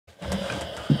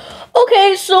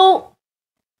Okay, so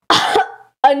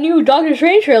a new Doctor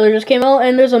Strange trailer just came out,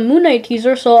 and there's a Moon Knight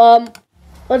teaser. So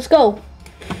let's go.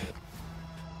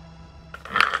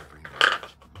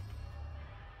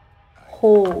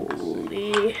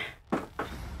 Holy!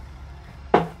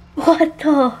 What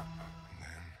the?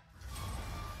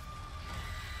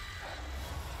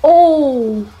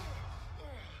 Oh!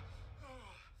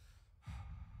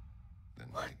 The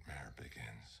nightmare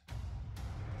begins.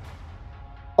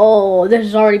 Oh, this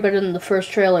is already better than the first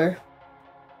trailer.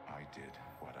 I did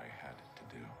what I had to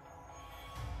do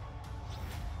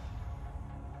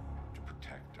to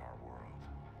protect our world.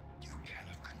 You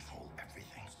cannot control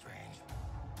everything, Strange.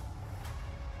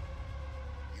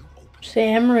 You open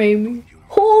Sam Raimi.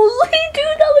 Holy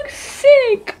dude, that looks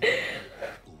sick!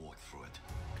 we'll walk through it.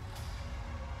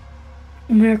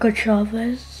 America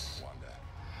Chavez. Wanda,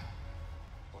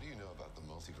 what do you know about the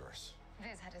multiverse?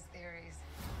 Viz had his theories.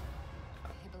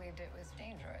 He believed it was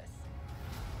dangerous.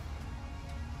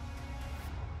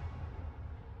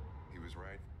 He was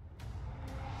right.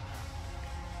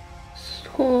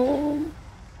 So...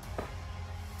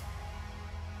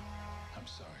 I'm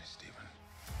sorry, Stephen.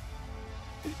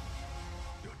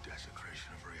 Your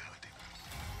desecration of reality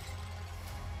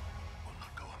will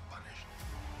not go unpunished.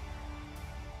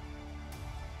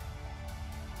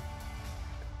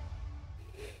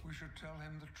 We should tell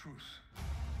him the truth.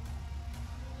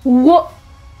 What?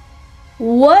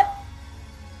 What?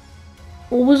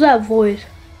 What was that voice?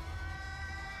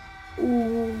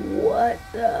 What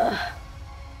the?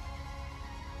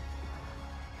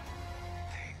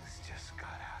 Things just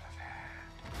got out of hand.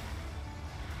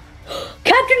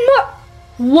 Captain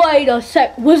Wait a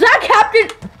sec. Was that Captain?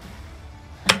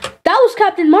 That was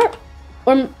Captain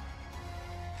Or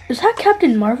is that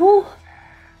Captain Marvel?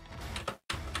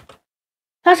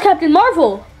 That's Captain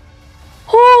Marvel.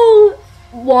 Oh,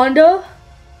 Wanda.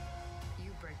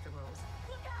 You break the rules.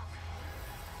 You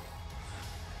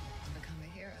become a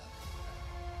hero.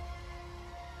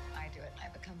 I do it. I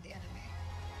become the enemy.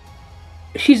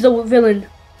 She's the villain.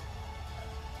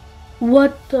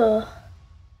 What the?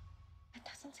 It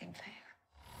doesn't seem fair.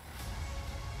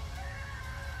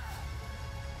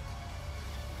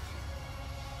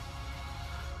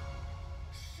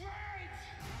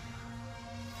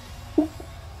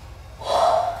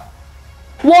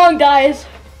 Wrong, guys.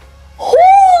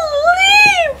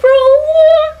 Holy, bro,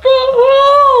 what the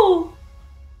hell?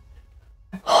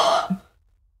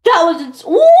 That was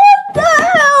what the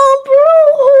hell, bro?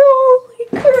 Holy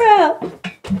crap.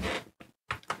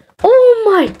 Oh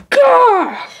my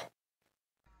gosh.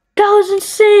 That was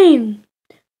insane.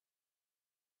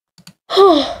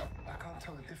 I can't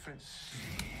tell the difference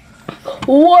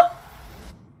What?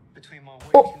 between my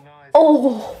Oh, waking eyes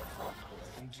oh.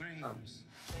 and dreams.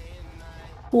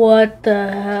 What the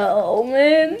hell,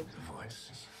 man? The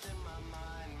voices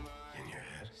in your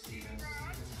head.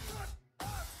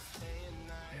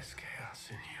 There's chaos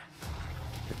in you.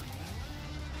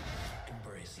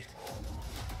 Embrace it.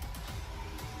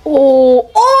 Oh,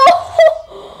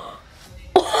 oh!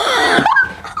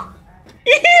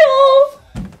 Yo!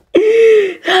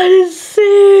 That is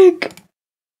sick!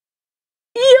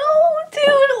 Yo, dude,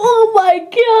 oh my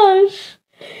gosh!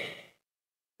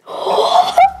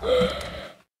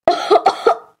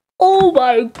 Oh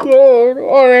my god!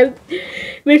 Alright,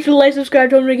 make sure to like,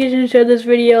 subscribe, don't forget to share this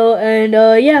video, and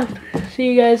yeah,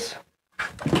 see you guys.